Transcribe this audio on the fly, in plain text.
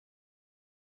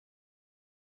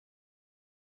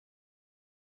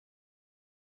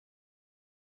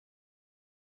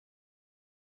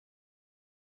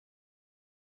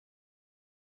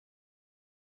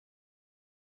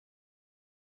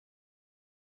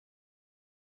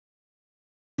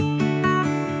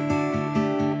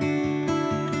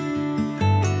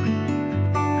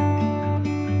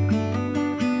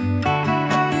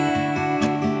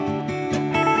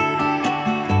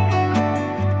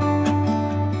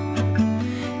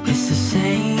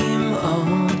Same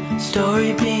old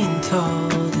story being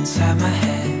told inside my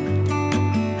head.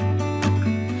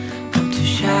 I'm too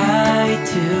shy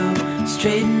to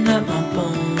straighten up my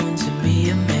bones and be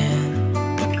a man.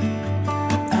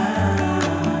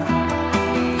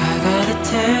 I gotta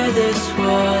tear this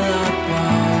wall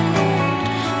apart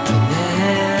to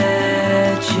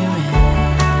let you in.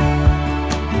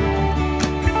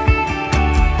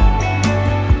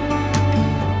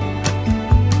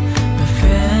 My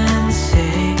friends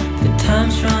say the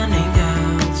time's running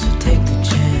out, so take the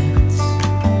chance.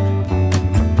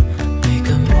 Make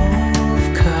a move,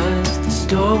 'cause the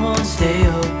store won't stay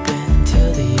open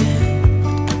till the end.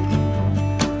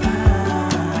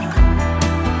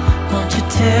 Won't you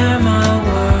tear my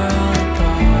world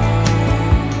apart?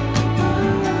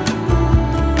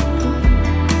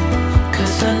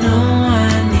 'Cause I know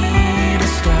I need a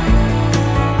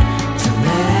start to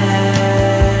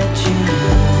let you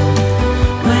in.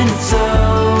 When it's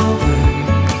over,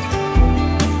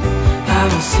 I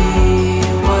will see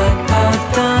what I've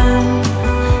done.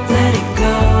 Let it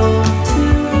go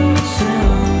too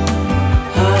soon.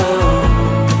 Oh,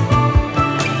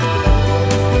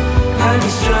 I'll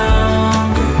be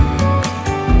stronger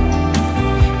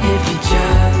if you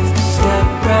just step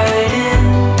right in.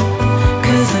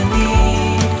 'Cause I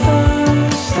need a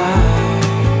start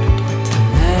to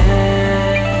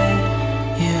let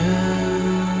you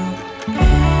in.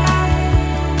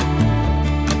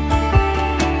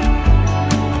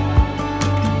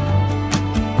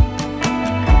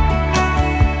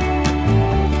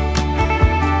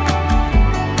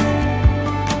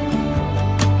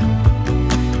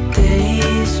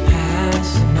 Days pass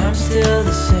and I'm still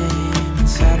the same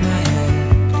inside my head.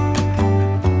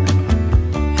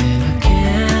 And I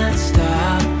can't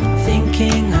stop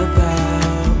thinking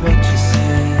about what you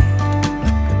said.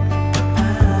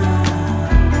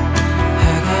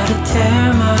 I gotta tear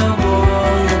my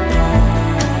wall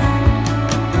apart.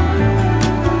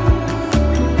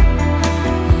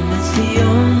 It's the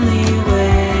only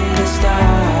way to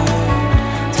start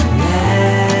to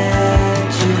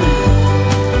let you in.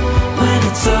 When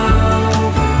it's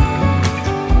over,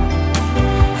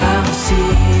 I will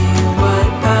see what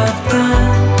I've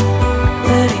done.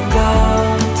 Letting go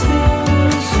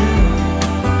too soon.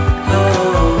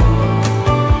 Oh,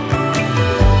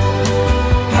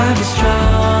 I'll be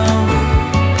stronger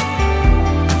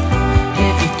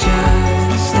if you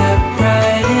just step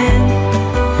right in.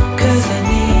 'Cause I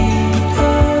need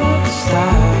a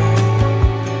start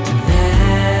to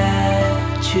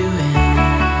let you in.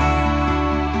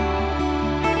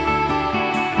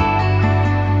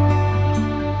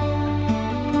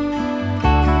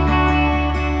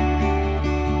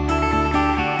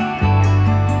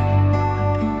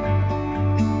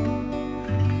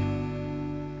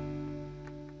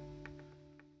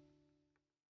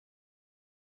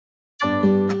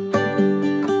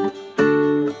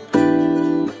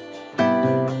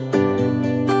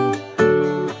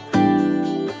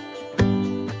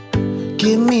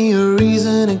 Give me a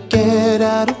reason to get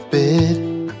out of bed.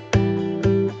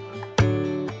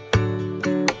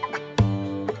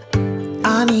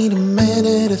 I need a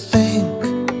minute to think,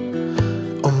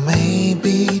 or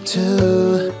maybe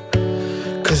two.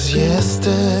 'Cause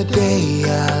yesterday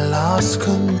I lost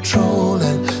control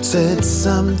and said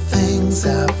some things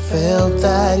I felt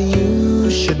that you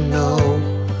should know.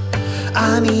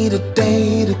 I need a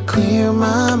day to clear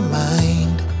my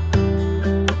mind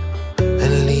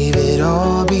and leave it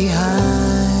all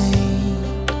behind.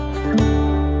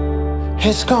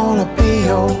 It's gonna be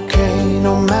okay,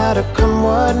 no matter come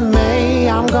what may.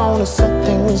 I'm gonna set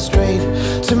things straight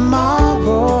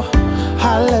tomorrow.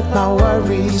 I'll let my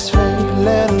worries fade,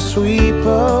 let them sweep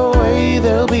away.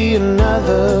 There'll be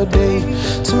another day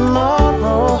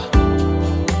tomorrow.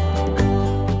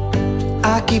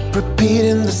 I keep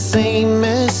repeating the same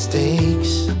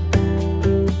mistakes.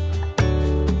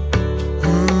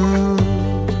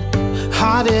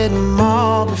 I did them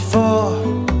all before,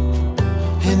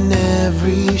 in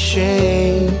every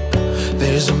shape.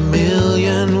 There's a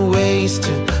million ways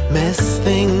to mess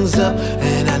things up,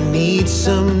 and I need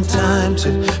some time to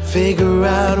figure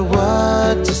out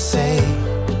what to say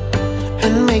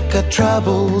and make our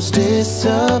troubles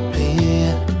disappear.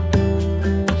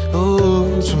 Oh,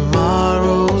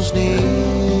 tomorrow's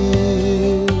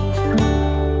near.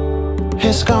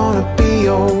 It's gonna be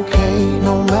okay,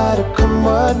 no matter come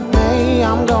what may.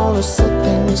 I'm gonna set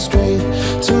things straight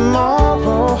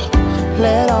tomorrow.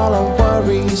 Let all our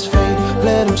worries fade,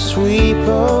 let them sweep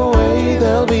away.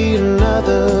 There'll be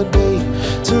another day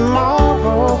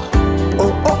tomorrow.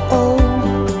 Oh, oh, oh.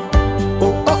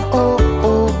 Oh, oh, oh,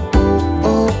 oh,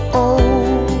 oh, oh, oh.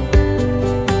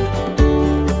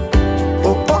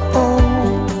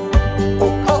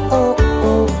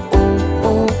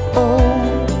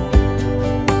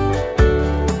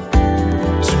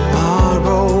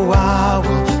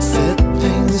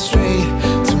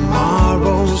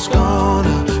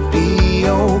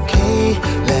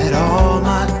 let all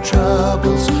my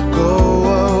troubles go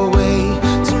away.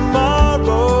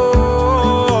 Tomorrow,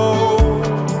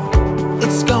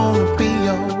 it's gonna be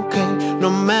okay. No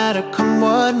matter come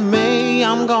what may,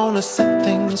 I'm gonna set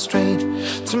things straight.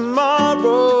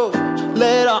 Tomorrow,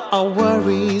 let all our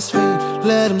worries fade,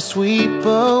 let them sweep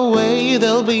away.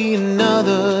 There'll be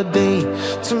another day.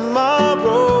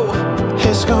 Tomorrow,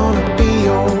 it's gonna be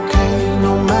okay.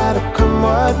 No matter come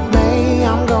what may,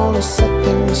 I'm gonna set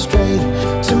things straight.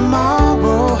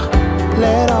 Tomorrow,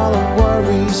 let all the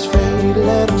worries fade,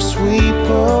 let them sweep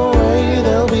away.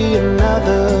 There'll be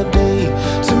another day.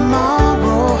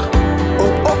 Tomorrow,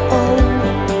 oh oh oh,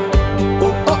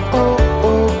 oh oh oh,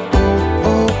 oh oh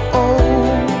oh oh.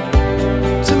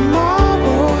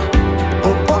 Tomorrow,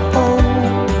 oh oh oh,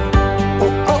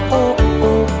 oh oh oh,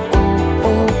 oh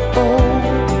oh oh.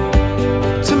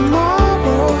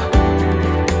 Tomorrow.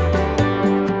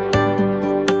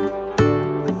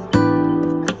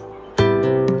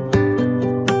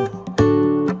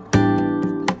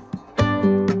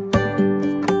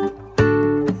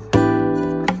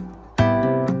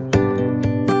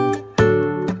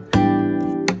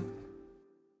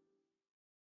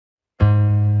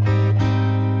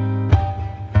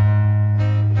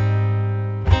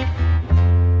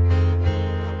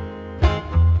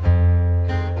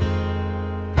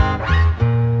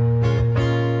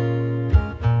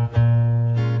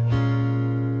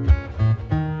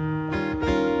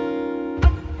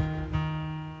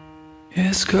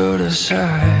 Let's go to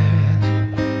side.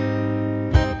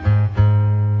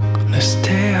 Let's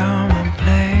stay home and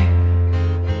play.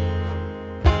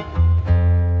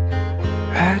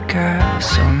 I got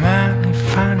so many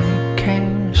funny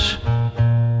games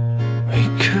we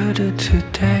could do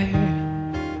today,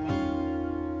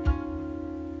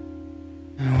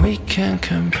 and we can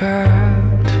compare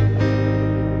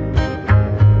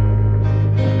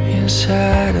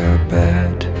inside our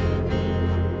bed.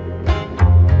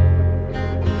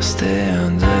 Stay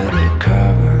under the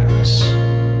covers,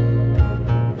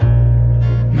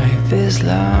 make this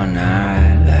long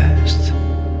night last.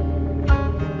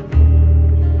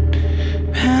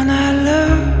 And I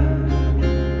love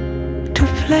to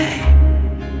play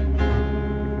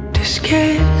this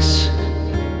games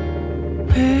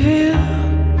with you.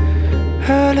 A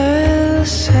little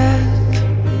set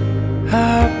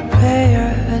our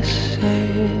players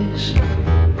says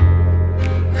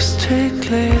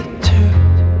strictly true.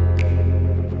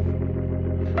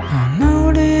 I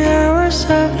know the hours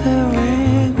of the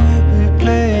week we'll be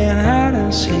playing hide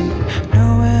and seek,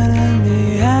 knowing in the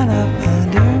end I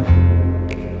found you.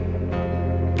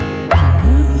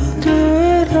 We will do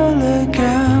it all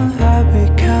again. I'll be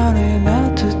counting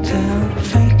out to 10,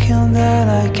 thinking that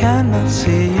I cannot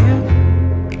see you.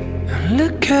 And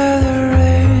look at the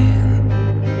rain,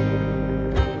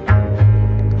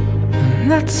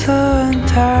 and that's so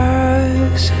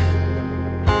enticing.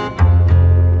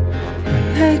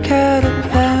 I got a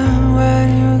plan when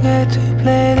you get to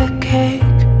play the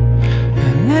cake,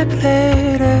 and I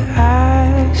play the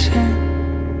icing.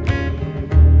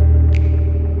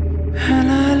 And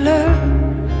I love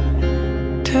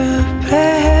to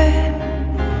play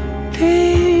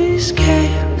these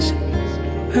games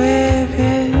with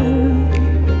you.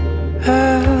 The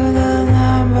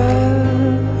number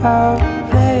of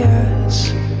players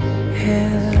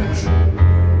is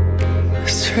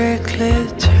strictly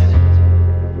true.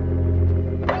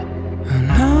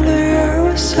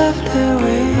 Softly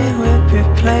we would be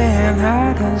playing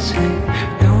hide and seek,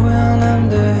 knowing I'm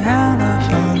the hand I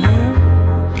found you.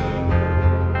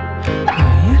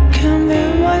 You can be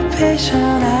my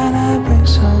patient and I bring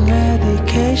some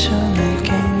medication. I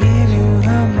can give you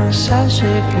a massage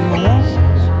if you want.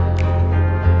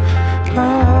 Oh,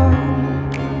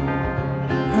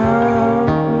 oh,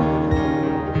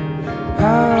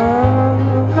 oh,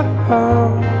 oh,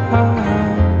 oh.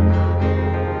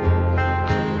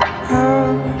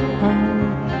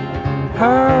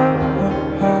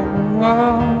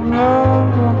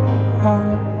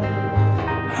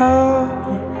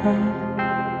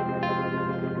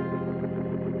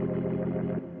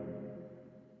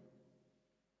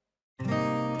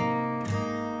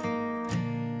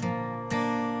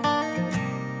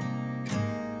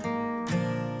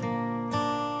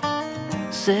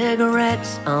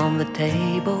 Cigarettes on the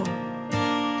table,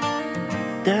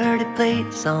 dirty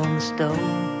plates on the stove.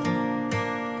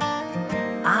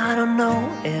 I don't know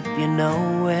if you know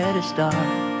where to start,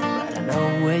 but I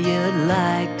know where you'd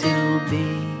like to be.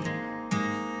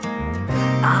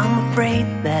 I'm afraid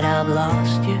that I've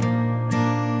lost you,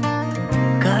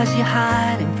 'cause you're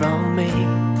hiding from me.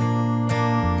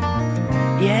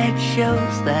 Yeah, it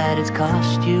shows that it's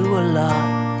cost you a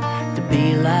lot to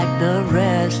be like the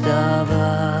rest of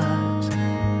us,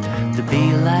 to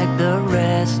be like the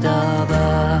rest of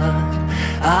us.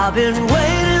 I've been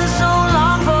waiting so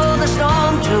long for the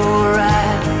storm to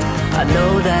arrive. I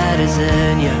know that is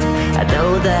in you, I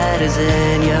know that is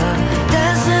in you.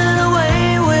 Dancing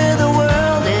away with the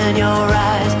world in your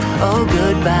eyes. Oh,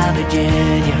 goodbye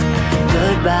Virginia,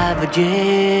 goodbye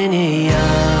Virginia.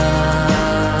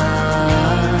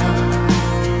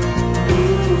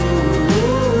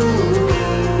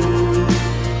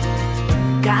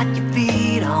 Got your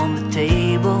feet on the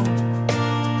table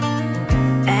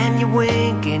and you're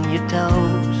winking your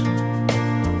toes.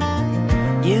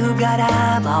 You got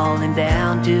eyeballing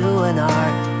down to an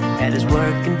art that is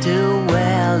working too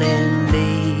well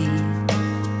indeed.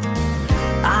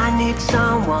 I need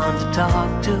someone to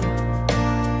talk to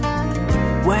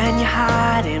when you're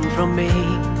hiding from me.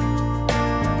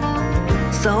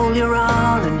 So you're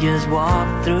on and just walk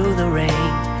through the rain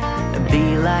and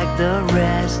be like the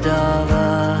rest of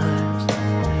us.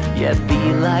 Yeah,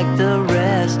 be like the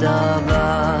rest of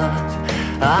us.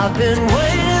 I've been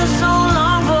waiting so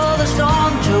long for the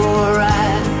storm to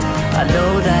arrive. I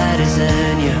know that is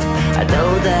in you, I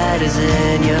know that is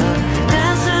in you.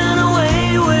 Dancing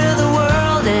away with the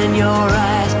world in your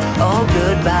eyes. Oh,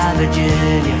 goodbye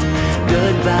Virginia,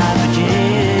 goodbye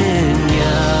Virginia.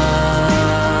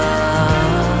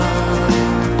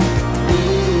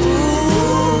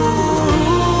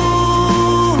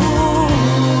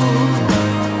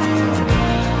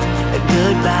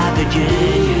 Goodbye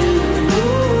Virginia.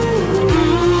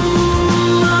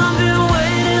 I've been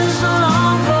waiting so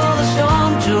long for the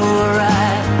storm to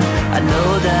arrive. I know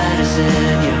that is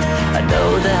in you, I know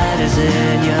that is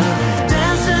in you.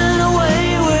 Dancing away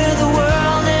with the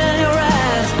world in your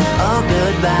eyes. Oh,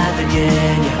 goodbye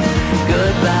Virginia,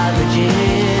 goodbye Virginia.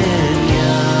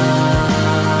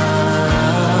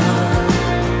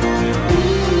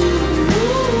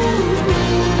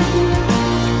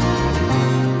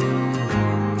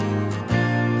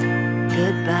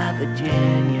 Goodbye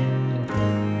Virginia.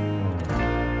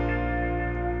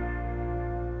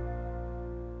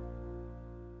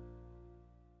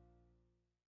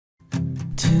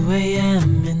 2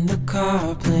 a.m. in the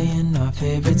car playing our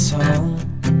favorite song.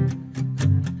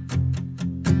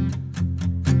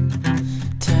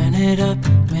 Turn it up,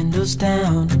 windows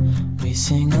down, we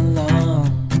sing along.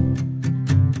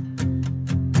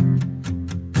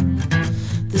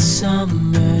 The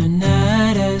summer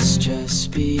night has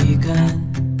just begun.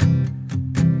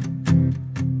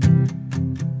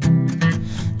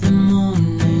 The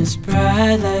moon is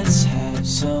bright, let's have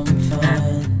some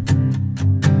fun.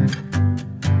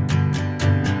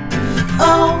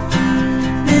 Oh,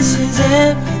 this is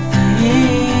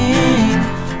everything,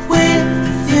 with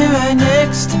you right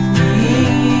next to me.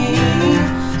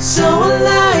 So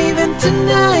alive, and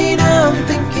tonight I'm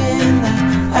thinking that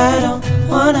I don't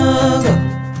wanna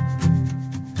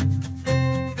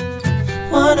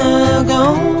go.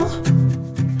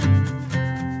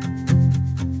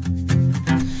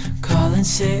 Calling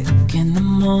sick in the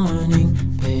morning,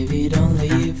 baby don't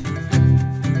leave.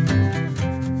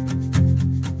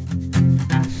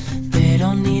 They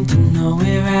don't need to know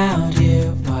we're out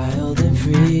here wild and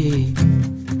free.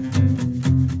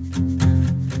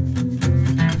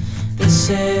 They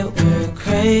say we're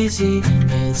crazy,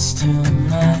 it's too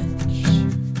much.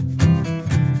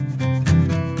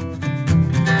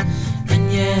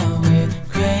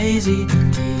 Crazy,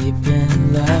 deep in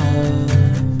love.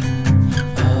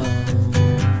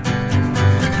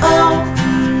 Oh,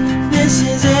 this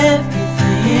is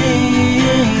everything,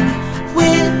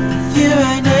 with you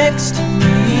right next to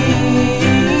me.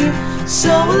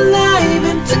 So alive,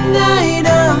 and tonight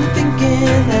I'm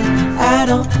thinking that I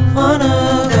don't wanna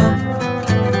go.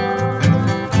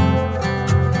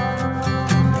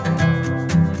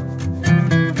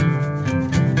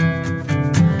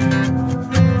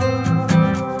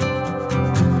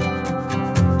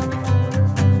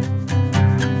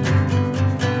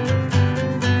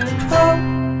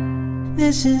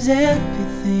 This is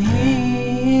everything,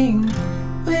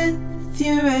 with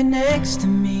you right next to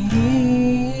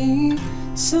me.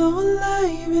 So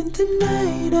alive, and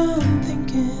tonight I'm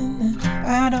thinking that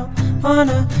I don't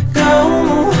wanna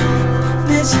go.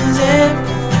 This is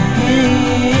everything,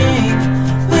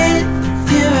 with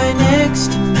you right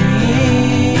next to me.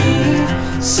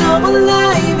 So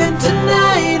alive, and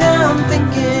tonight I'm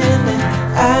thinking that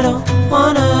I don't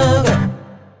wanna go.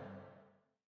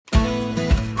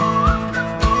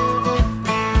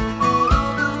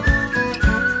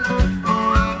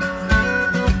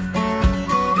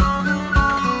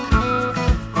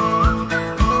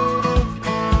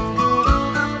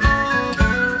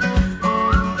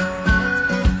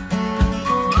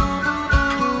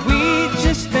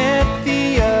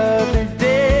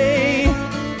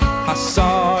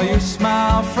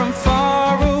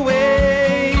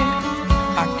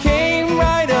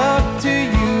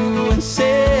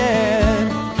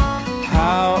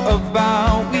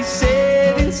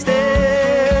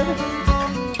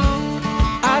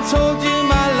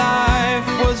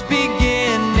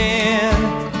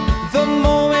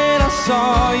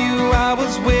 saw you, I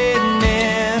was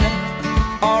winning.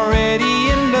 Already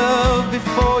in love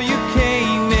before you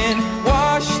came in.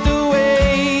 Washed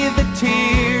away the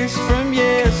tears from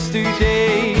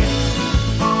yesterday.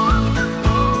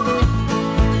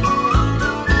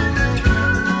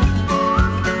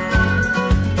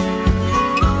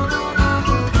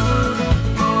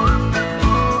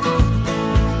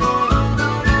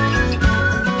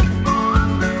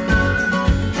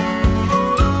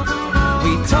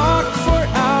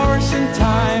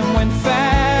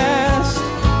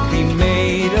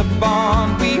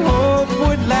 Bond we hope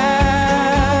would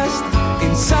last,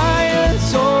 in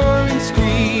silence or in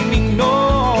screaming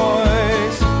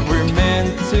noise. We're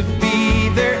meant to be,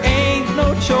 there ain't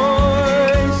no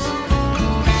choice.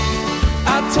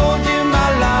 I told you my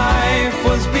life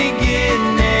was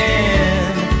beginning.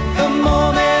 The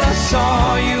moment I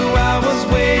saw you, I was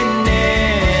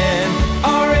winning.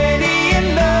 Already in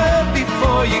love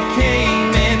before you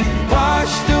came in.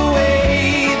 Washed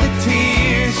away the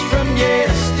tears from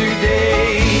yesterday.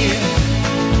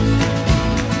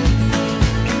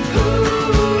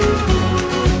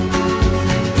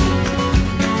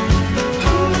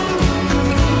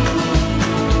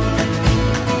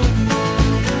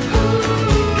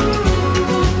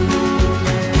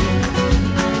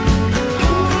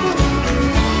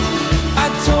 I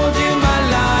told you my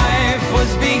life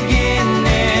was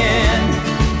beginning.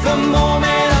 The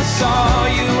moment I saw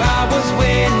you, I was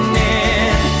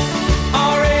winning.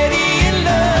 Already in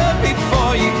love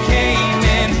before you came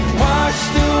in.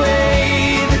 Washed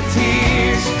away the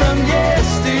tears from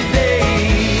yesterday.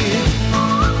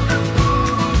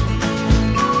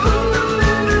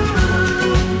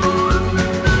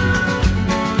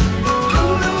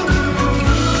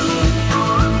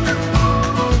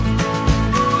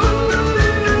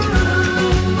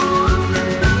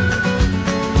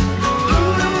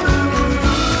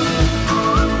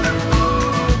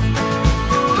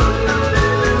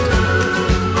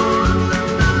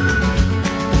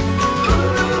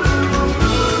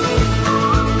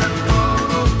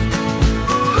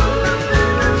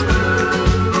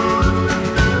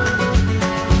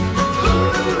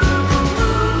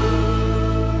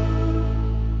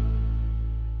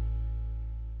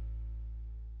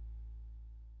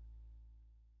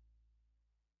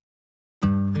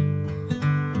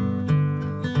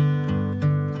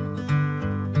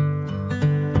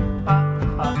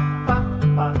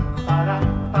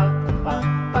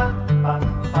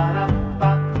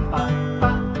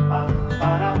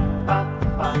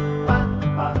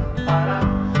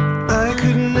 I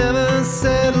could never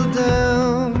settle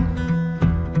down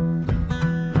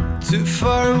too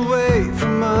far away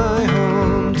from my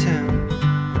hometown.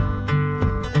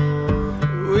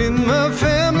 With my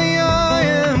family I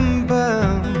am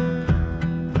bound.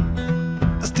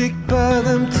 I stick by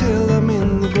them till I'm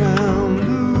in the ground.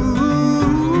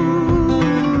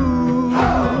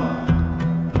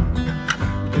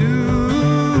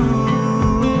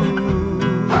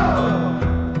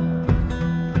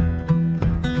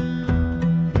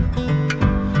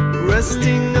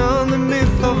 Resting on the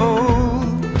myth of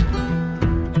old,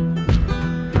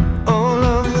 all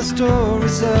of the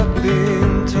stories I've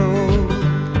been told.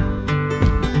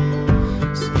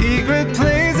 Secret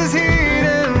places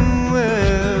hidden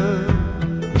well,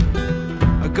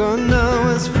 are gone now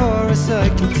as far as I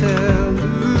can tell.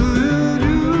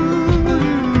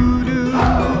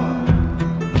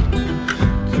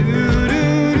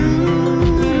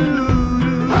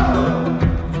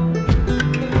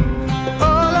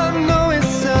 All I know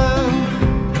is I'm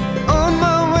on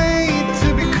my way to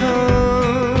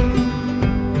become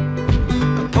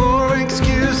a poor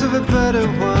excuse of a better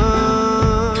one.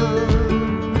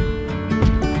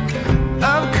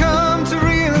 I've come to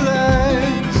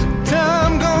realize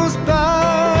time goes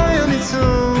by on its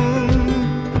own.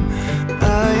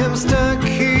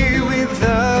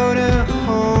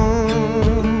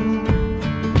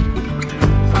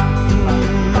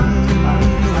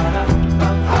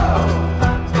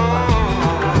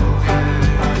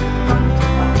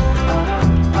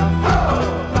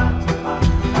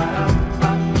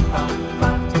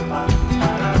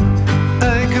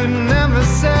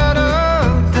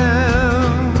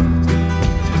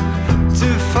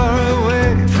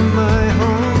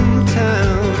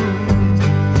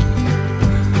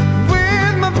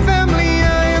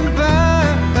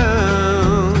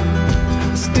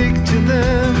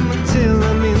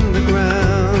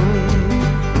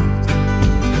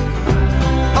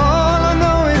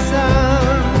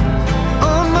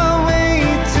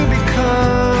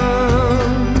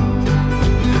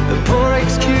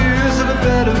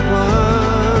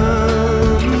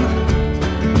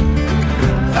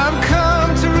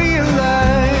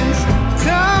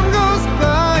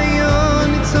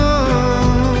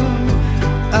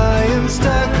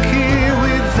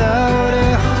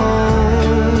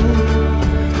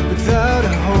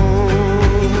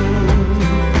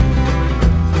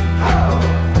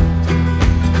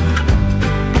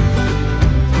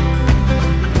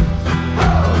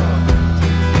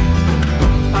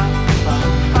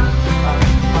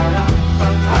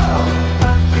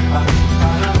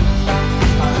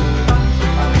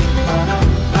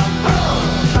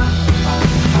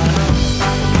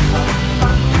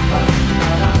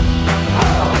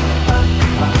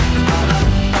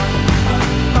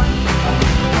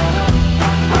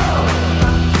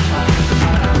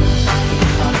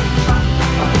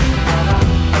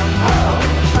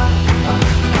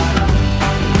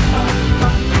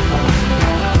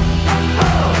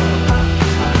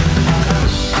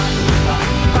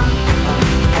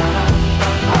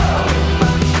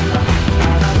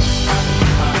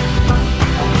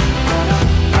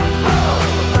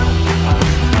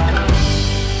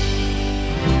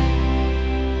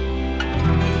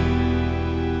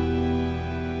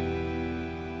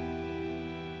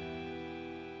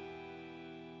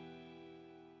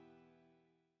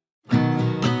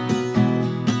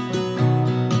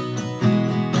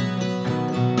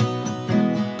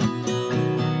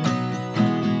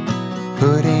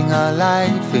 Putting our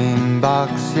life in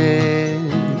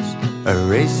boxes,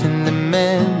 erasing the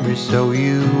memory so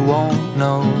you won't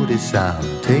notice. I'm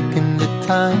taking the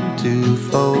time to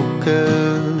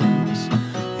focus.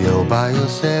 You're by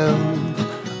yourself,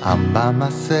 I'm by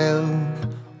myself.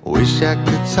 Wish I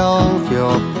could solve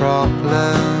your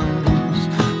problems.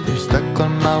 They're stuck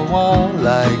on my wall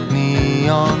like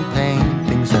neon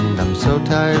paintings, and I'm so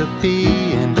tired of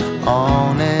being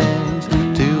honest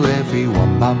to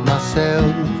everyone by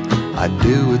myself. I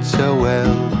do it so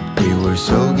well. We were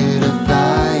so good at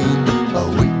flying, but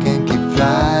we can't keep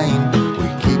flying. We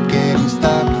keep getting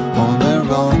stuck on the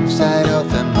wrong side of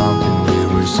the mountain. We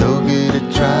were so good at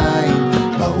trying,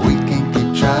 but we can't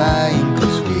keep trying,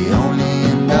 'cause we only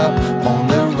end up on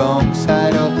the wrong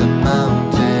side of the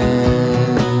mountain.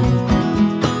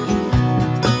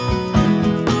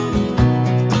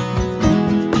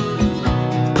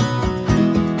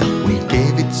 We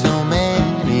gave it so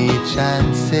many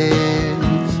chances.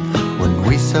 When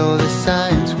we saw the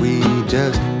signs, we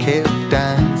just kept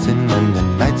dancing, and the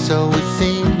nights always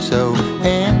seemed so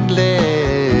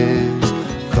endless.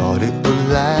 Thought it would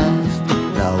last,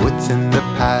 now it's in the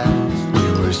past. We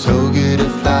were so good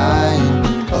at flying,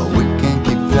 but we can't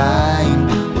keep flying.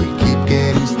 We keep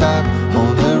getting stuck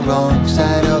on the wrong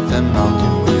side of the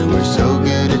mountain. We were so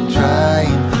good at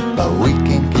trying, but we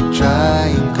can't keep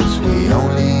trying, 'cause we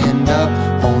only end up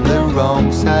on the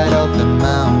wrong side of the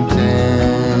mountain.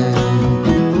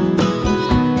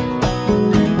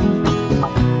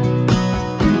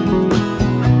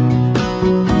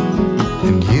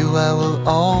 And you I will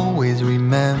always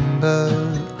remember,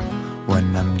 when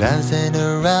I'm dancing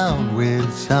around with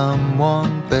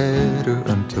someone better.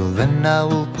 Until then I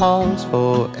will pause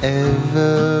forever.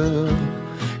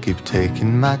 Keep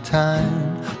taking my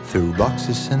time through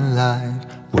boxes and light.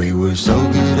 We were so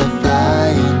good at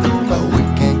flying, but we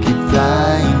can't keep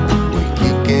flying. We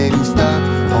keep getting stuck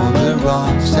on the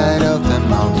wrong side of the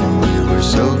mountain. We were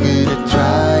so good at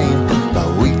trying, but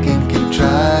we can't keep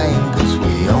trying, 'cause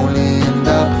we only end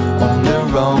up on the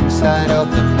wrong side of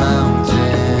the mountain.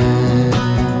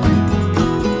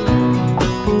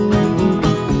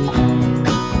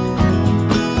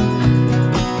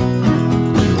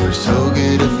 We were so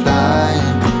good at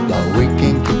flying, but we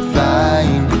can't keep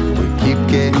flying. We keep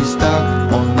getting stuck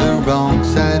on the wrong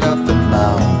side of the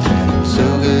mountain. So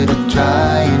good at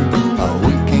trying, but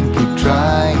we can't keep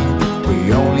trying. We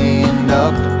only end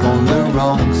up on the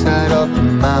wrong side of the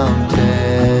mountain.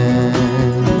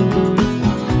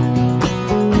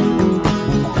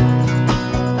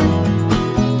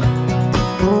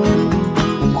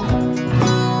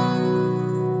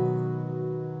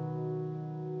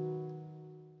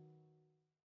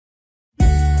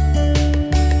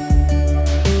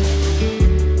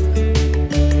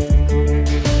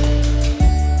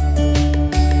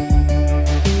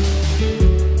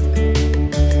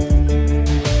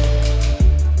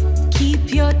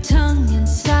 Keep your tongue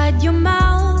inside your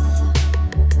mouth.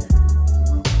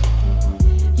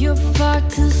 You're far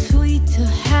too sweet to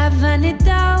have any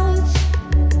doubts.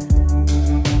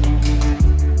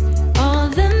 All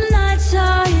them lights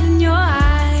are in your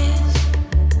eyes,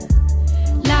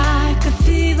 like a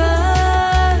fever,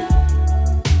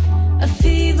 a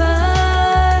fever.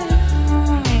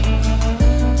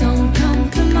 Don't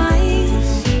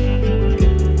compromise.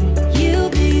 You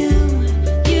be you,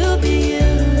 you be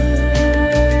you.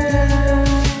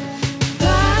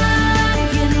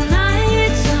 Quiet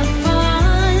nights are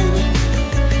fun,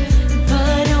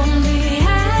 but only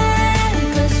half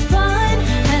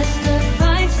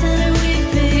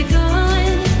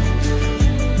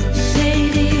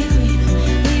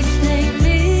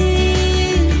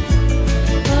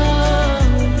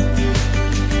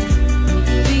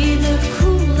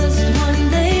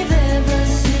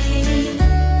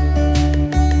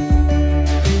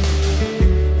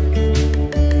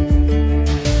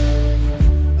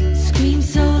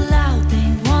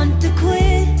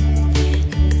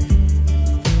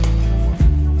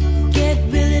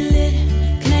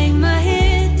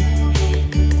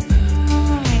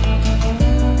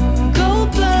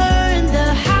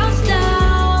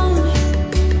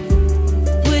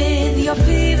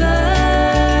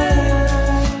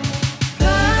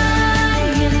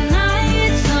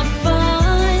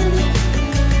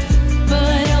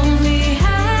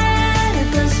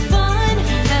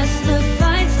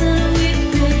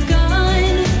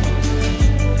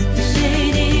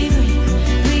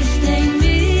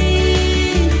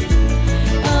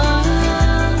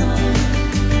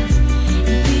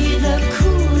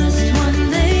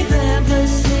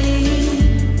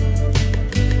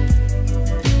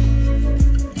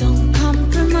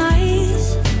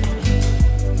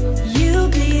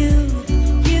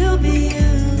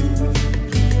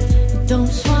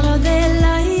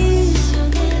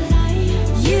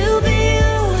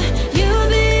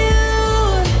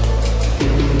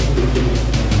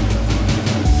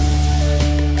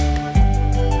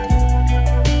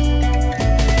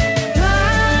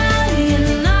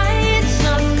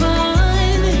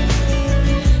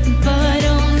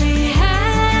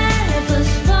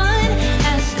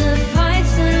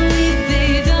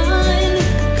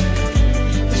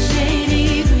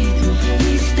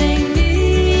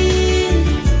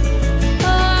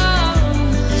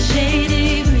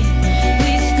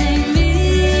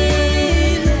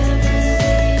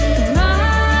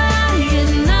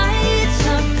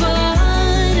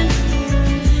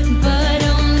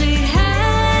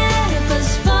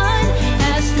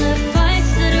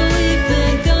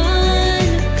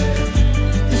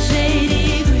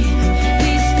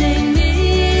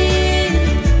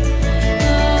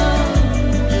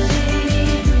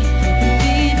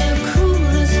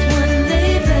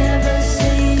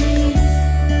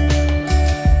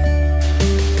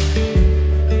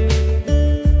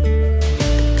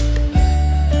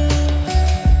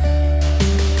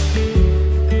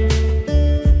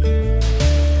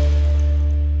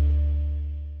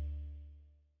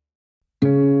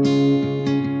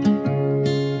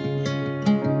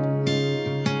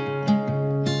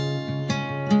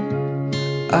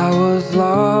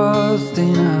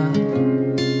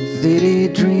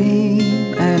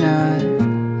dream, and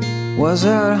I was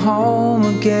at home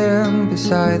again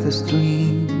beside the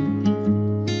stream.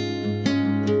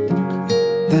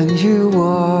 Then you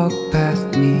walked past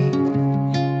me,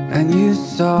 and you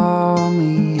saw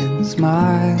me and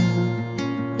smiled.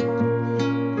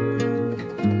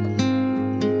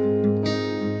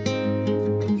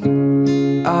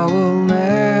 I will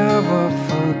never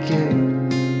forget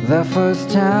the first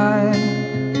time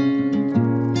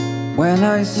when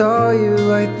I saw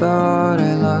you. I thought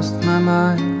I lost my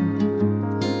mind.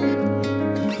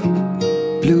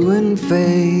 Blue and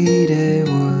faded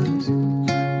was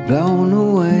blown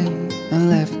away and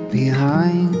left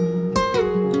behind.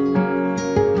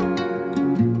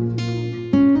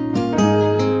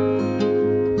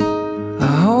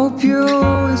 I hope you'll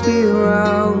always be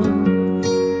around,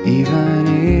 even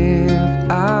if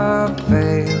I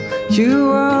fail.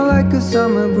 You are like a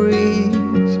summer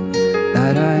breeze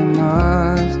that I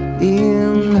must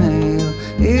inhale.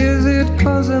 Is it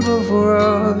possible for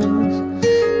us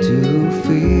to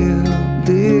feel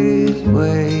this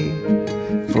way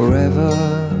forever?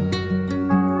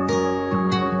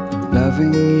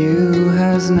 Loving you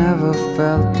has never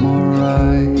felt more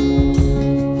right.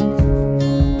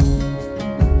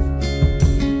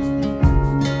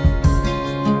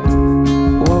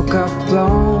 Woke up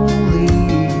lonely,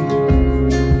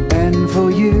 and for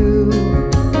you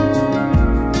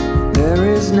there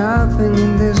is nothing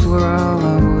in this world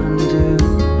I wouldn't do.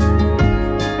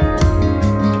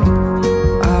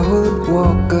 I would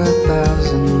walk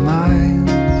 1,000 miles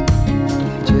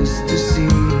just to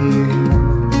see you.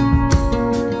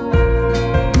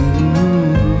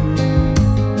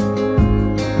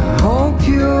 I hope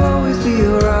you'll always be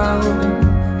around,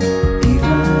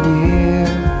 even if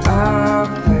I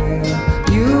fail.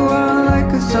 You are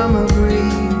like a summer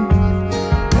breeze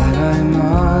that I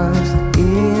must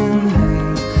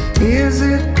inhale. Is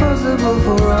it possible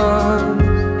for us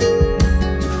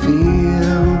to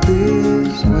feel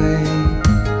this way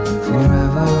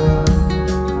forever?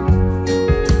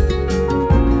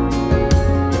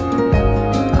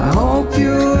 I hope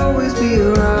you'll always be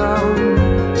around,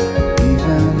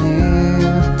 even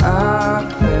if I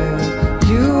fail.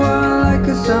 You are like a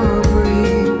summer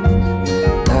breeze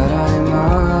that I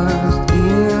must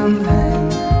inhale.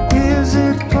 Is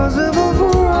it possible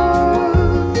for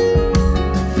us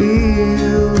to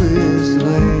feel this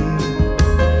way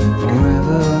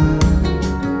forever?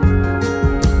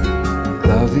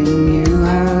 Loving you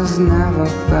has never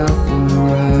felt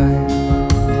more right.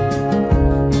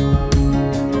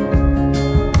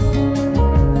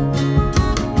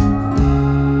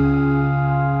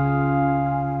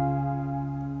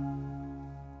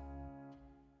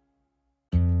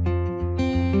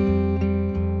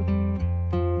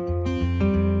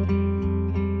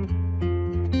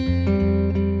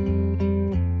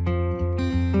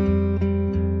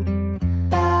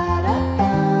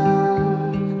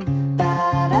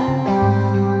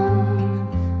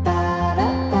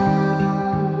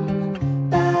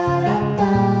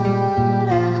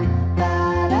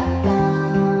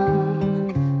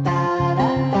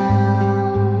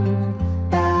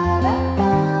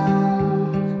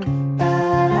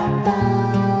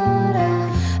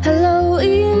 Hello,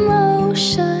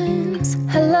 emotions.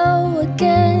 Hello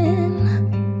again.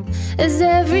 As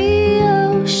every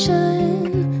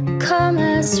ocean come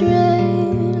as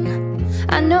rain.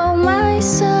 I know my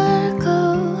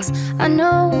circles. I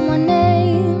know my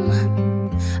name.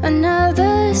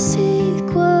 Another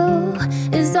sequel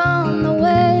is on the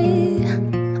way.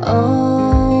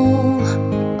 Oh,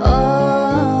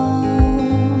 oh,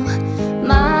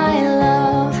 my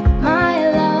love,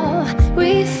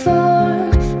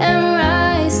 reform and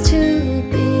rise to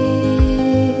be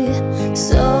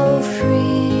so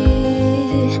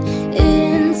free.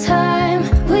 In time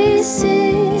we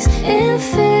seize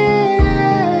infinity.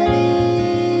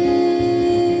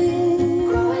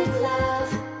 Growing light.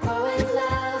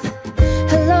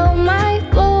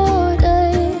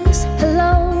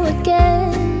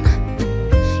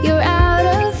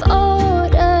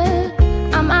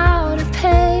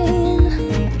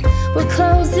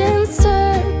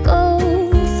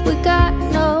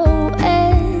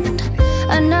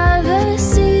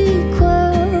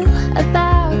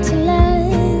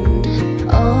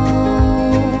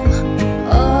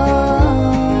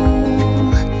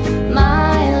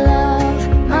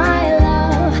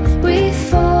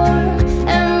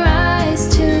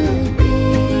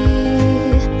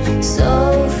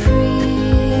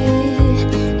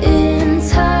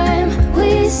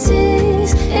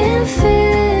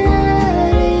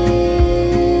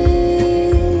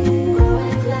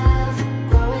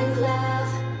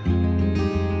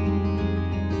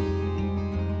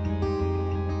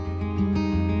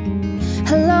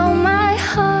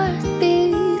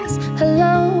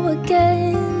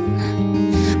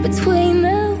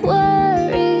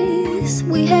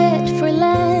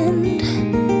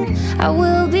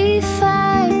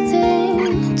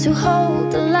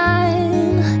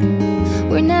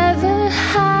 We're never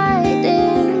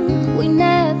hiding, we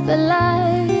never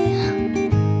lie.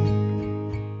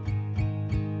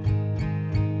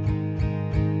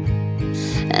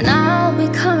 And I'll be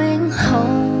coming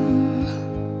home,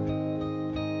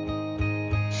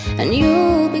 and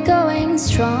you'll be going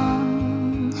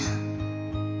strong.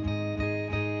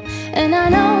 And I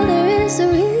know there is a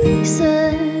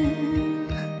reason.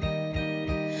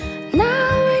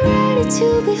 Now we're ready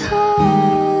to be whole.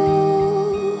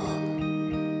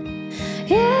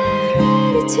 Yeah,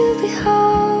 ready to be whole.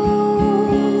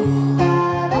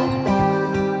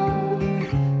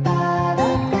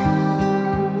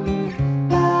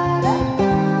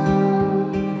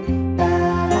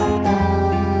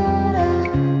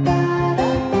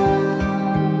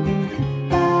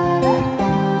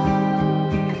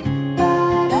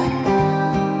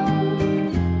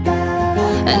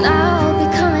 And I'll be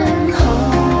coming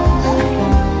home,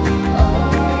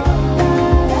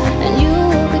 and you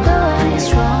will be going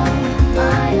strong.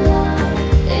 My love,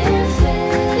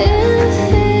 infinity.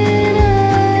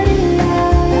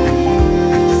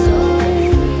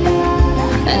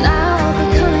 And I'll be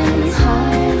coming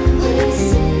home,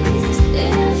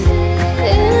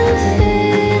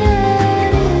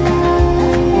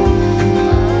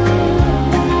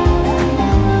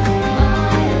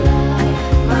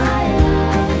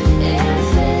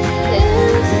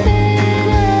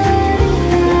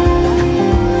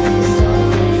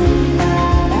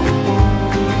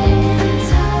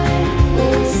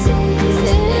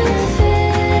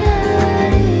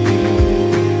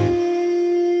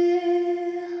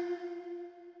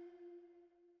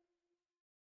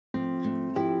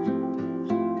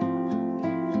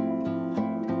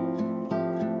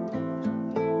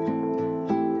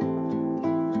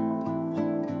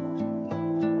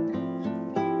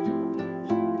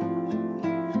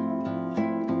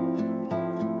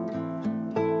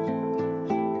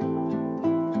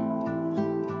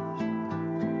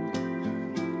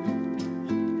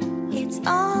 It's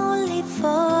only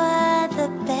for the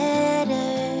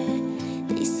better.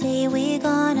 They say we're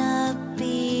gonna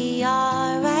be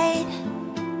alright.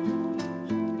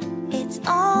 It's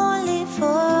only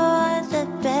for the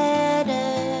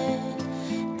better.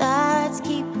 Thoughts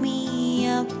keep me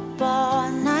up all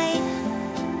night.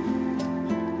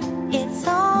 It's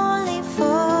only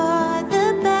for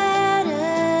the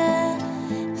better.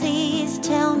 Please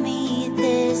tell me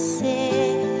this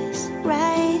is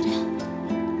right.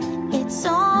 It's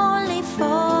only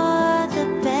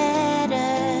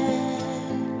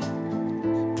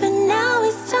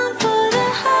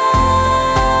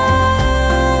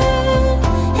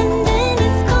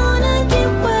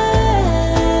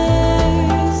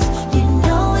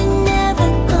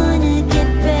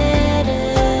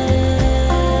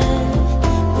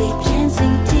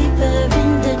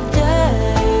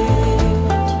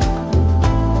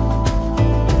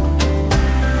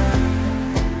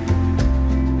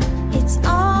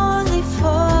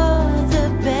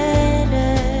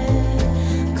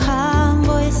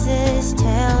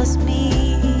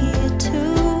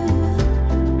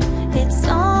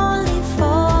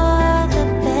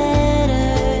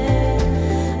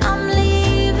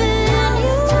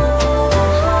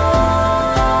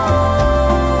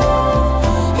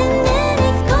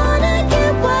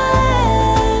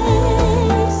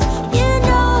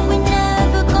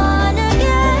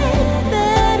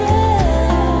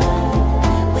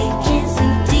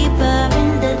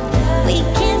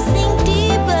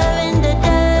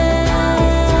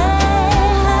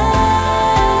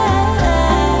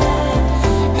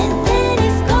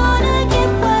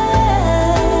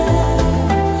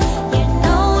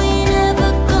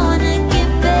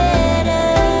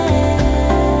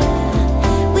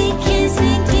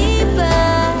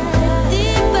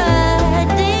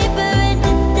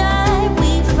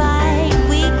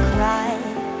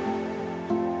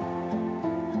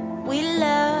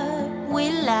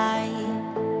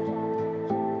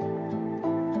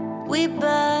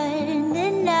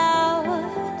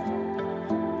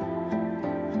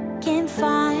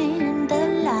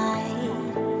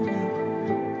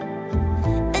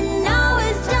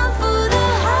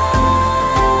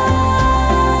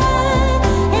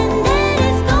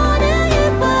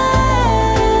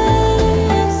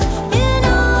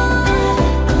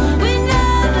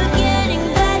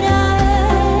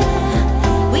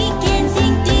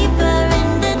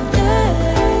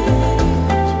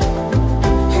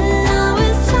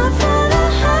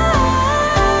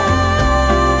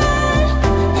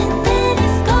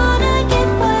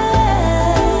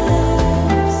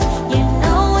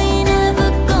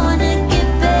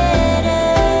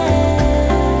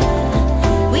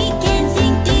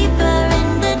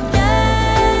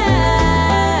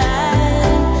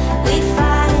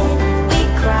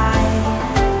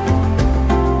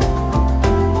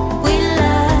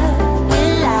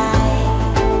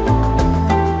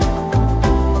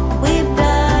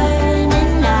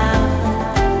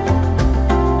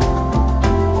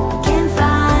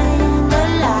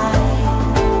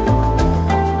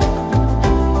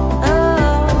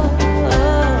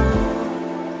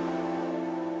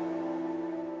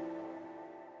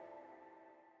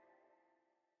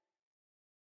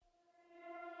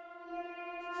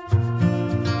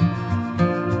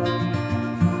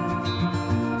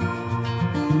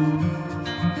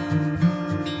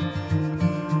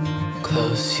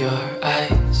your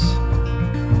eyes.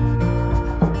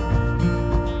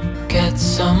 Get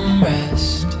some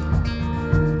rest.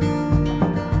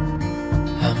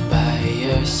 I'm by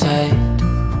your side.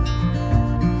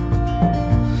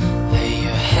 Lay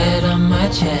your head on my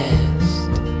chest.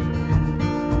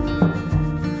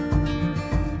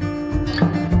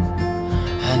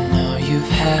 I know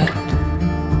you've had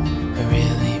a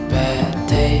really bad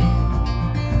day.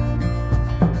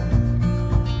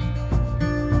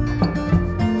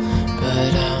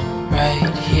 But I'm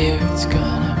right here, it's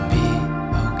gonna be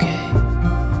okay.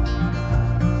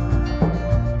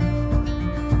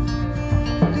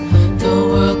 The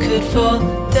world could fall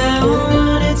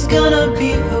down, it's gonna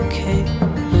be okay.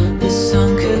 The sun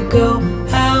could go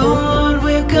out,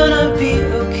 we're gonna be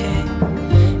okay.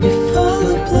 If all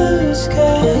the blue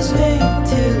skies fade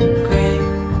to gray,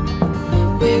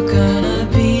 we're gonna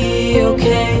be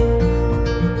okay.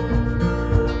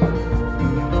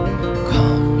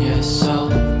 Calm your soul.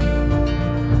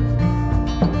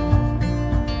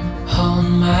 Hold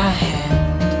my hand.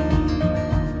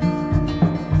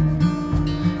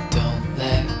 Don't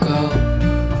let go.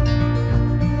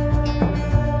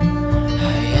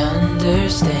 I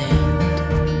understand.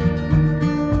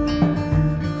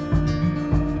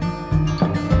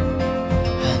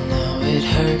 I know it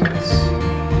hurts.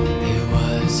 It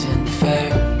wasn't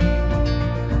fair.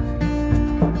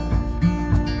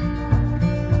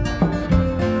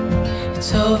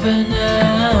 It's over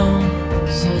now,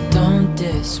 so don't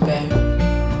despair.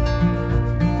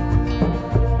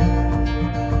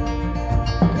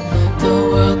 The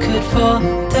world could fall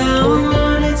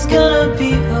down, it's gonna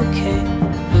be okay.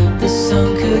 The sun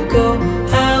could go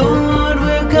out,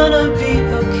 we're gonna be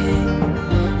okay.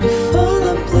 If all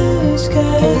the blue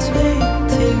skies fade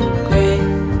to gray,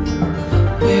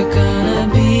 we're gonna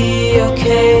be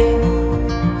okay.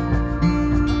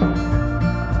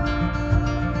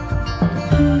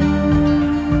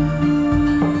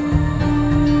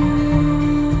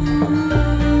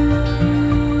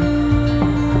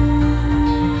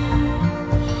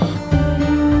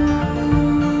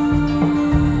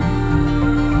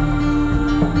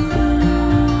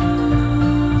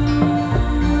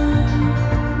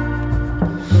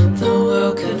 The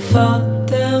world could fall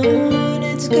down,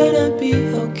 it's gonna be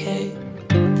okay.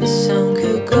 The sun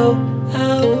could go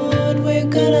out, we're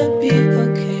gonna be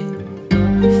okay.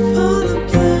 If all the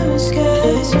blue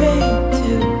skies fade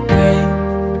to gray,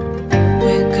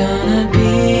 we're gonna be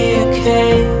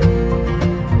okay.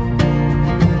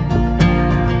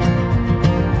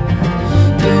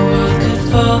 The world could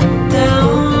fall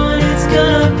down, it's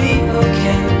gonna be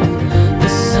okay. The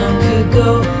sun could go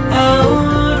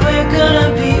out, we're gonna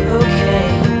be okay.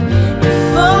 If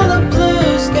all the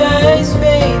blue skies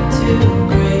fade to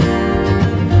gray,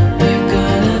 we're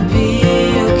gonna be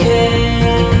okay.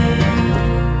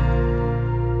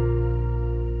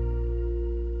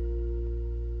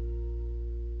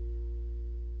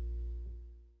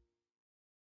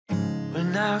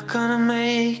 We're not gonna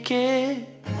make it.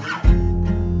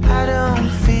 I don't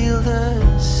feel the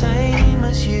same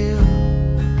as you.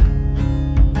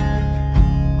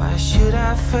 Why should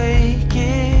I fake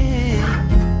it?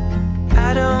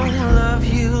 I don't love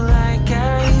you like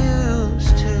I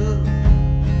used to.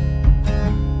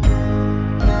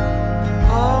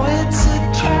 Oh, it's a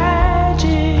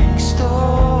tragic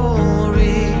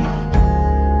story,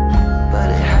 but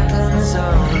it happens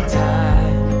all the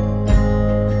time.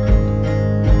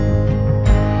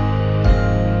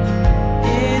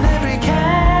 In every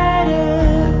category,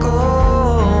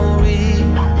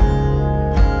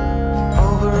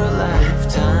 over a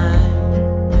lifetime.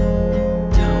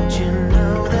 Don't you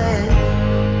know that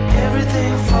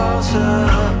everything falls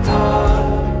apart?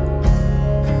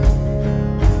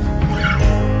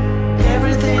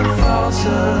 Everything falls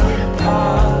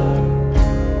apart.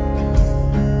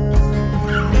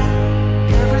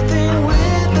 Everything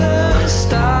with a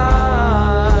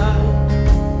star.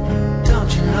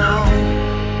 Don't you know?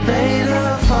 Later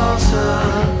falls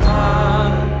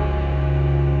apart.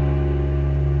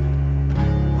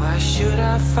 Why should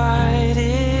I fight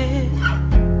it?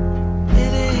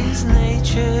 It is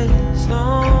nature's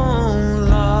own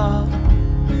law.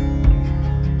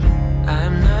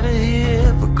 I'm not a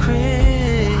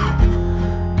hypocrite.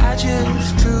 I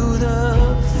just drew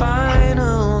the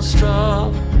final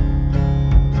straw.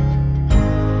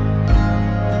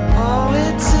 Oh,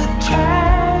 it's a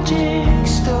tragic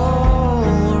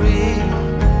story,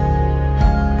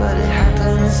 but it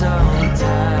happens all the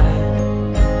time.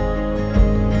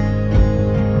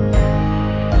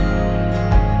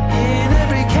 In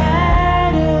every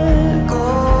category,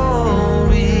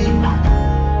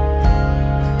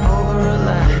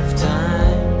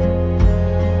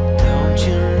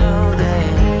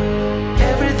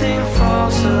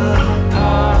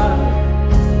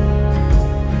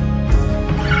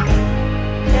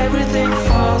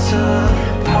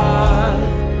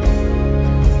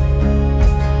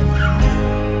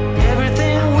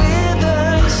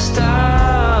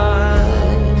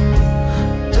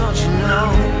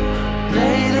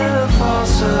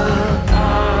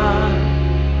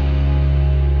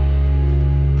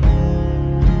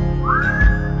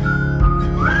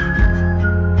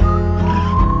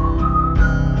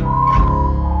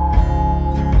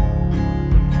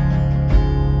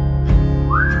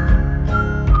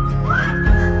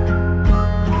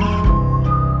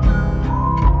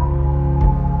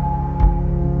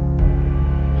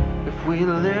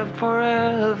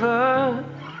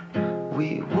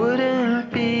 we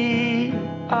wouldn't be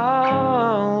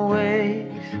always.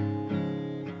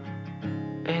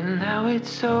 And now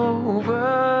it's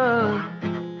over.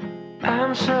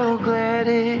 I'm so glad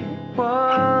it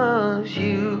was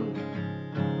you.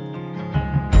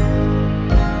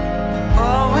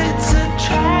 Oh, it's a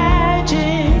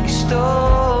tragic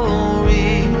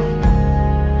story,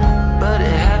 but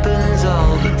it happens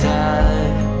all the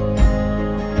time.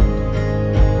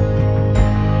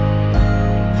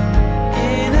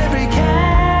 In every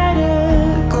category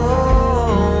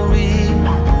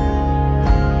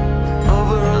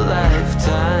over a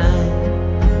lifetime.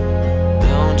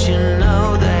 Don't you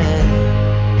know that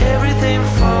everything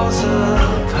falls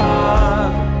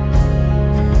apart?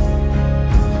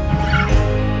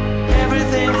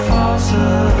 Everything falls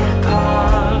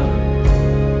apart.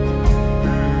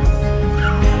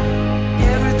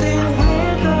 Everything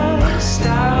with a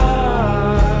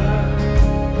star.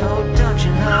 Oh, don't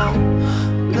you know?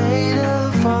 Later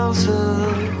falls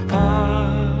apart.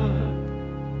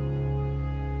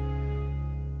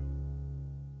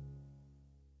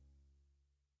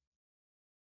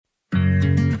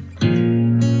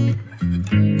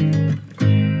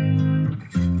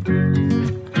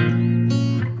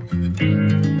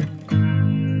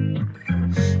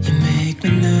 You make me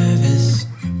nervous.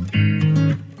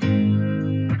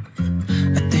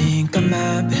 I think I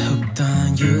might be hooked on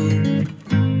you.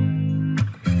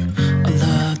 All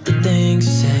of the things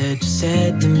you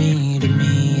said to me,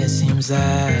 it seems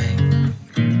like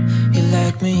you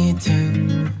like me too.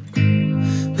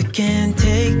 We can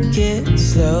take it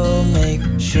slow, make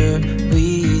sure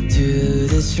we do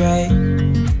this right.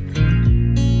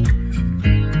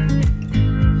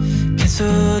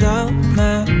 Canceled all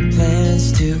my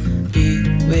plans to be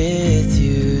with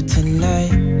you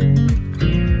tonight.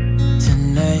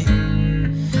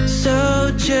 So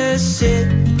just sit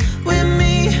with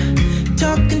me,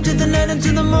 talking to the night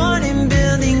until the morning,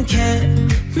 building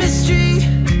chemistry.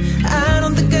 I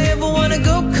don't think I ever wanna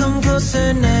go, come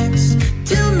closer next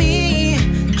to me.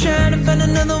 Trying to find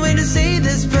another way to say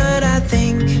this, but I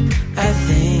think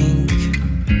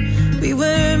we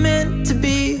were meant to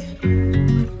be.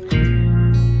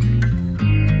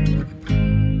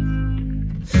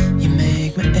 You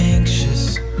make me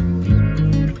anxious.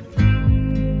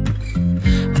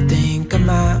 I think I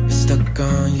might be stuck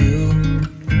on you.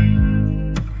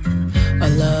 I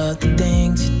love the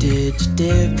things you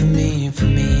did for me.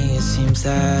 It seems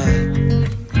like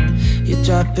you're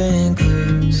dropping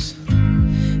clues.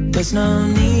 There's no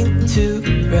need to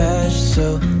rush,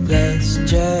 so let's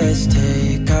just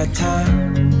take our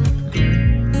time.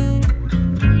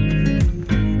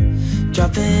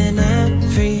 Dropping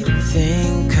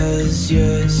everything, 'cause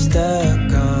you're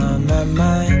stuck on my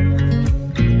mind.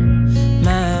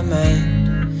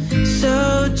 So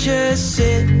just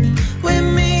sit with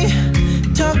me,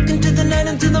 talking to the night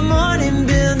until the morning,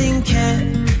 building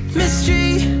chemistry.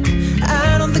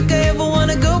 I don't think I ever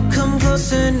wanna go, come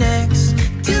closer next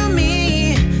to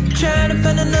me. Trying to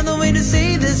find another way to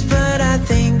say this, but I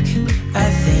think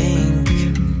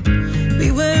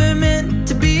we were meant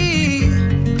to be.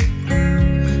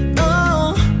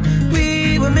 Oh,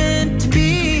 we were meant to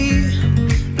be.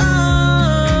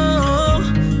 Oh,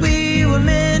 we were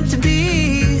meant to be.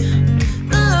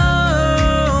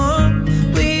 Oh,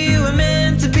 we were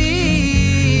meant to be.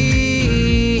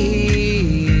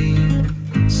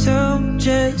 So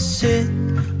just sit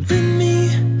with me,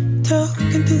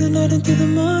 talking through the night until the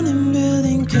morning,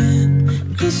 building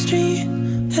chemistry.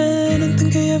 I don't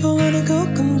think I ever wanna go,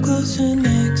 come closer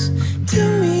next to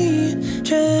me.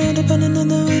 Trying to find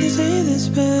another way to say this,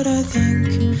 but I think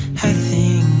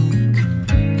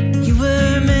you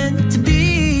were meant to be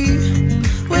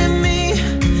with me,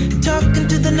 talking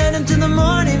to the night until the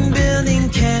morning, building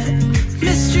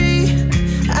chemistry.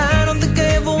 I don't think I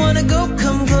ever wanna go,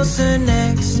 come closer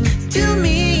next to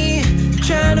me.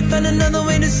 Trying to find another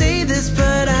way to say this,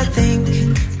 but I think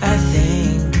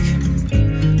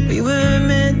we were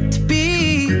meant to be.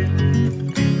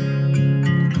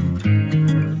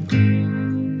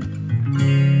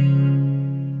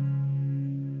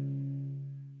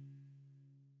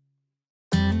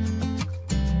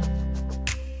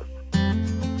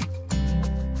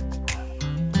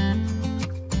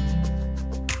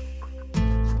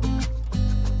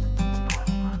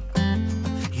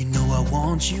 You know I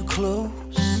want you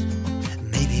close,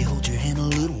 maybe hold your hand a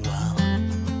little while.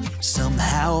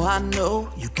 Somehow I know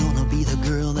you're gonna be the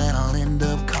girl that I'll end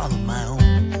up calling my own.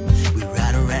 We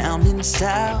ride around in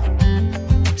style,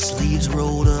 sleeves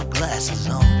rolled up, glasses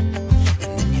on,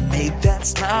 and then you make that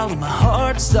smile and my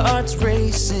heart starts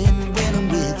racing when I'm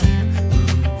with you.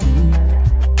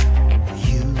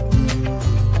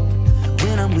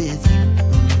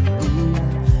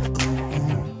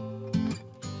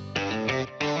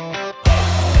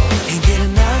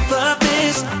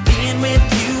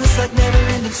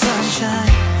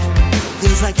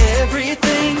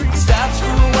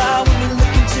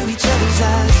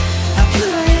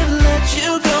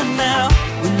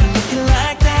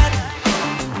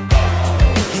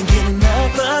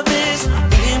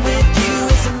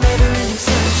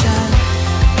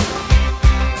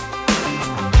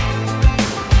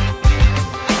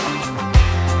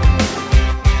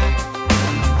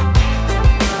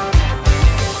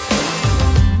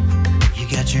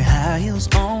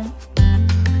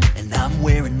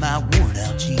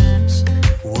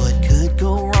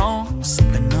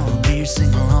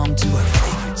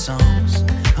 songs.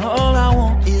 All I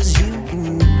want is you.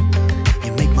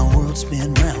 You make my world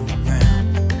spin round and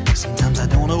round. Sometimes I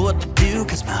don't know what to do,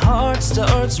 cause my heart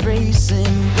starts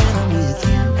racing when I'm with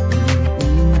you.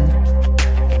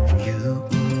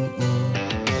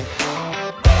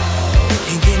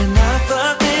 Can't get enough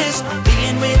of this.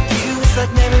 Being with you is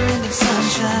like never-ending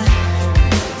sunshine.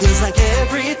 Feels like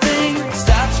everything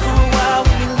stops for a while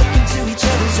when we look into each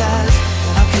other's eyes.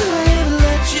 How could I ever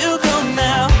let you go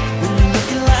now when you're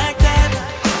looking like that?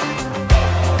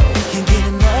 Can't get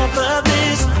enough of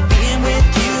this. Being with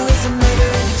you is a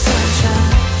never-ending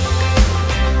sunshine.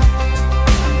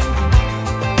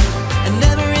 A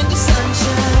never-ending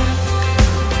sunshine.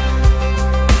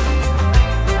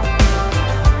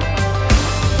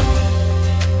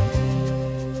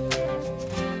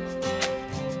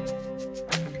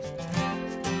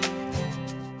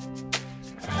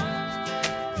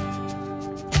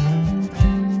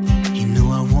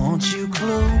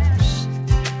 Close,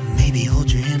 maybe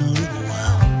hold your hand a little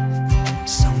while.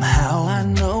 Somehow I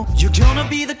know you're gonna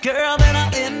be the girl that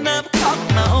I'll end up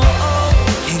calling my own.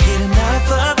 Can't get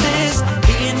enough of this.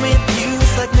 Being with you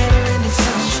is like never-ending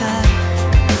sunshine.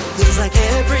 Feels like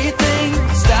everything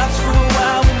stops for a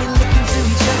while when we look into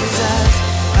each other's eyes.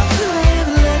 How could I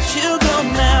ever let you go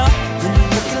now when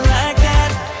you're looking like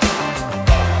that?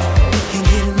 Can't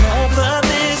get enough of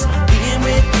this. Being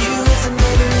with you is a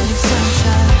never-ending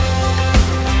sunshine.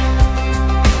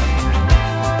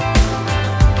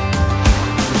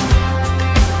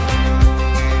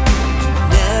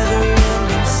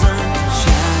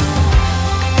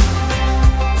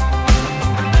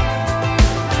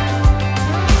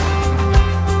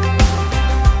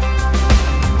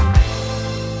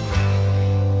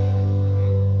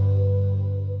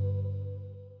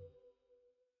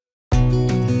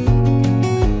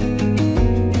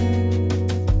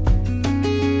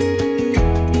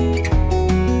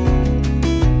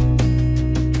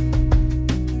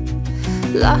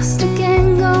 Lost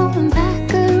again, going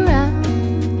back around,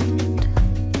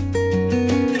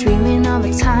 dreaming of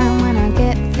a time when I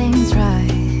get things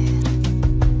right.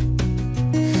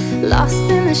 Lost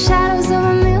in the shadows of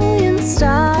a million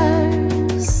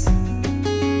stars.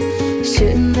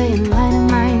 Shouldn't they enlighten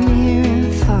my near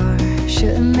and far?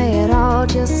 Shouldn't they at all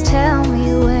just tell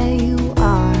me where you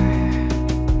are?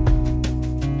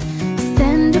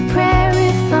 Send a prayer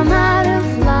if I'm out of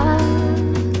luck.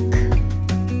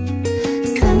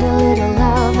 Send a little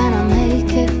love and I'll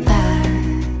make it back.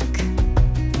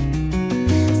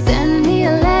 Send me a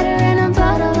letter and a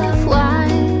bottle of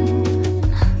wine,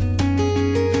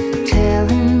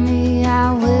 telling me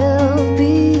I will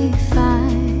be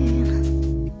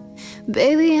fine.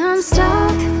 Baby, I'm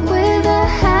stuck with a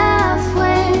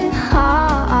halfway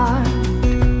heart.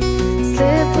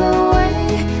 Slip away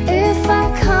if I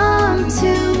come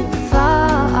too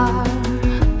far.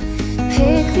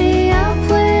 Pick me up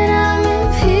when I'm in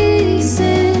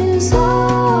pieces.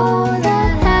 Oh,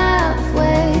 that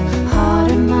halfway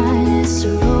heart of mine is a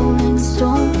rolling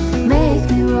stone. Make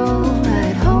me roll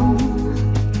right home.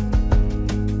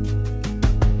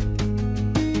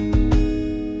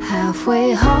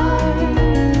 Halfway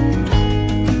hard,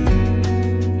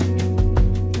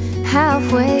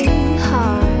 halfway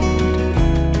hard.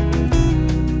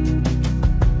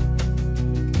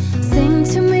 Sing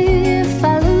to me if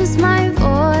I lose my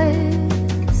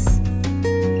voice.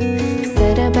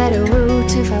 Set a better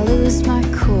route if I lose my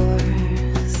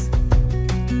course.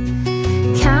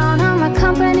 Count on my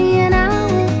company and I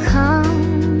will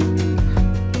come.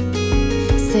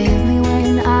 Save me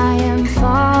when I am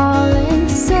falling.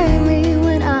 Save me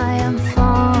when I am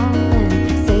falling.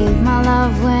 Save my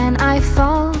love when I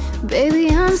fall. Baby,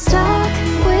 I'm stuck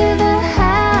with a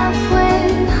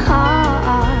halfway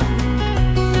heart.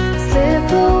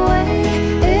 Slip away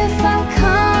if I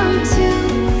come too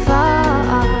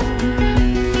far.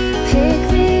 Pick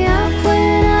me up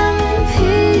when I'm in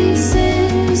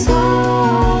pieces.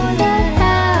 Oh, that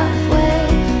halfway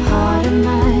heart of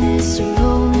mine is a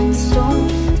rolling stone.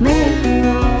 Make me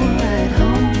roll right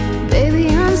home. Baby,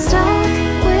 I'm stuck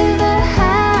with a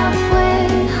halfway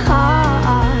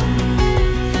heart.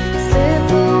 Slip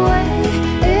away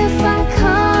if I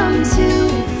come too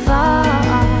far.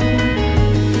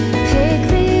 Pick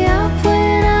me up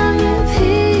when I'm in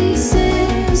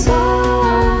pieces. Oh,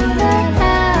 that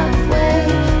halfway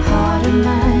heart of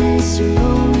mine is a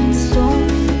rolling stone.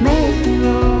 Make me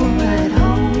roll right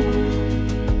home.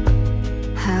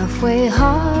 Halfway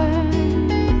hard.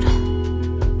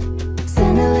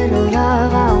 Send a little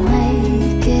love, I'll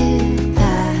make it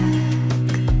back.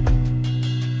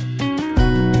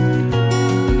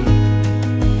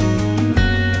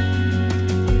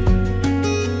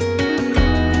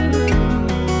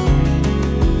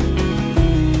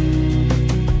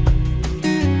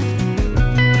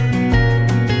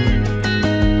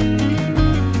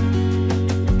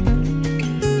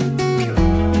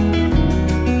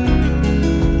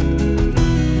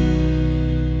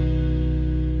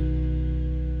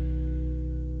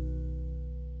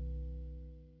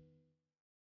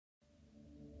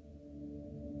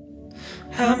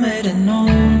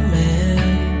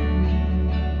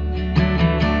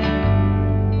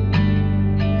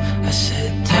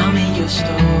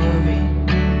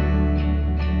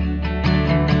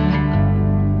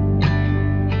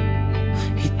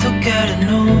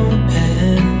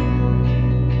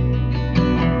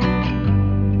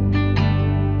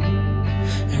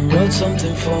 wrote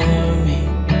something for me.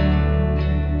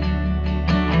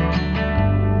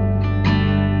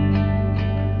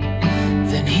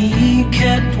 Then he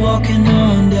kept walking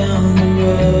on down the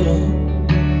road,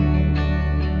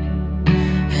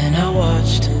 and I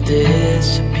watched him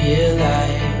disappear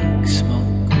like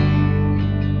smoke.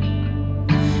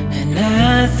 And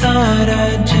I thought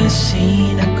I'd just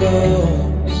seen a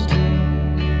ghost.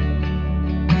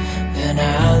 Then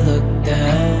I looked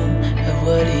down at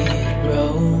what he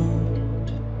wrote.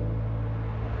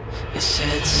 It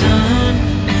said, son,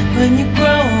 when you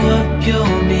grow up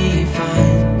you'll be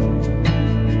fine.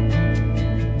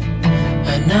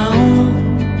 I know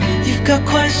you've got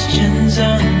questions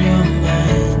on your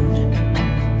mind.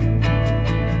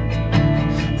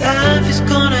 Life is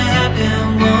gonna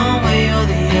happen one way or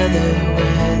the other,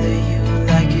 whether you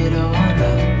like it or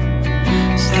not.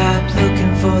 Stop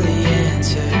looking for the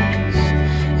answers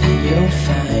and you'll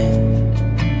find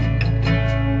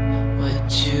what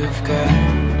you've got.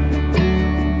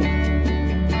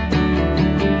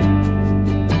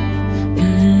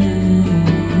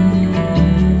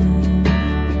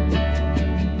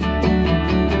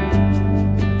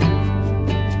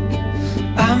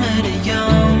 I met a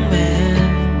young man,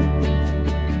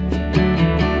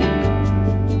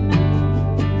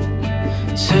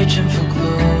 searching for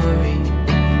glory.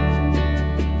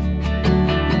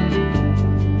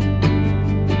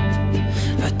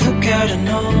 I took out an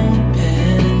old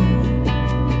pen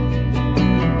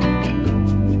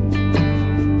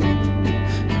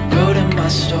and wrote in my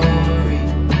story.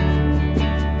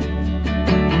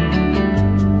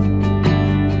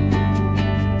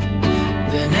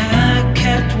 Then I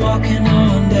kept walking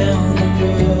on down the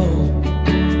road.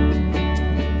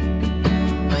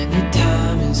 When the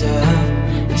time is up,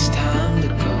 it's time to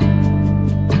go.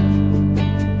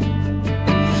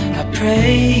 I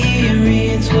pray he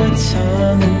reads what's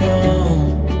on the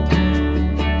note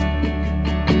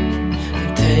and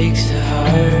takes to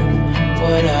heart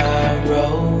what I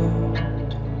wrote.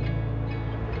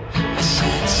 I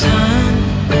said, son,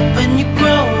 when you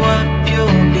grow up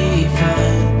you'll be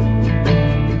fine.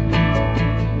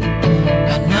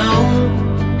 I know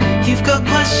you've got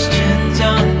questions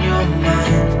on your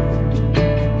mind.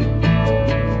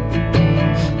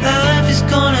 Life is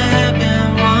gonna happen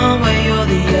one way or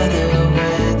the other,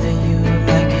 whether you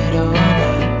like it or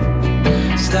not.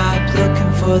 Stop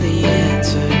looking for the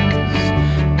answers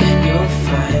and you'll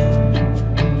find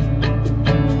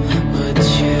what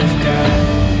you've got.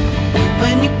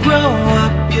 When you grow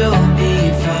up you'll be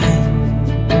fine.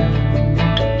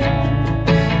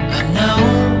 I know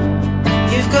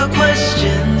you've got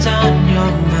questions on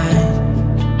your mind.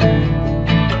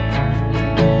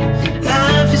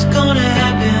 Life is gonna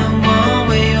happen one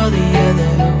way or the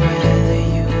other, whether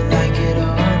you like it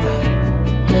or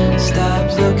not. Stop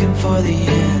looking for the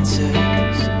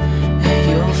answers and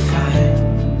you'll find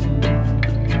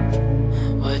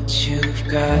what you've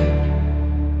got.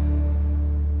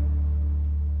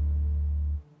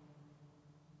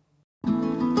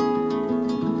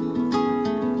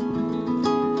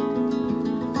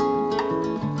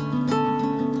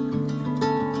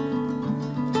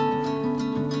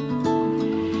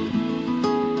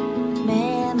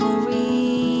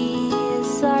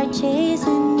 Memories are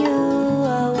chasing you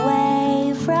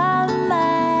away from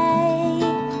my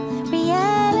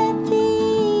reality,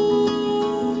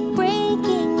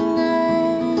 breaking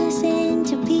us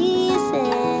into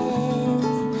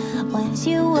pieces. Once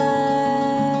you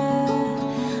were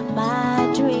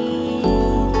my dream.